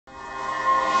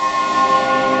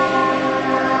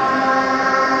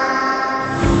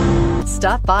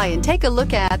Stop by and take a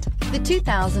look at the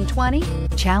 2020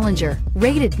 Challenger.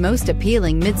 Rated most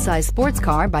appealing midsize sports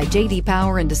car by J.D.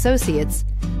 Power and Associates,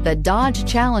 the Dodge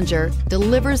Challenger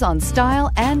delivers on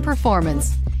style and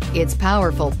performance. It's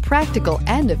powerful, practical,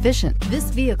 and efficient. This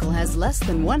vehicle has less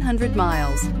than 100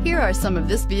 miles. Here are some of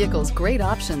this vehicle's great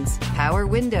options: power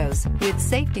windows with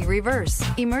safety reverse,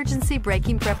 emergency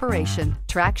braking preparation,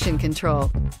 traction control,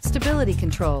 stability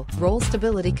control, roll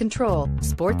stability control,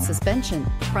 sports suspension,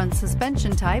 front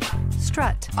suspension type,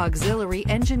 strut, auxiliary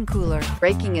engine cooler,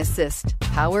 braking assist,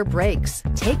 power brakes.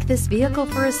 Take this vehicle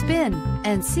for a spin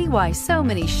and see why so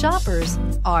many shoppers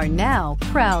are now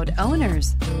proud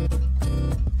owners.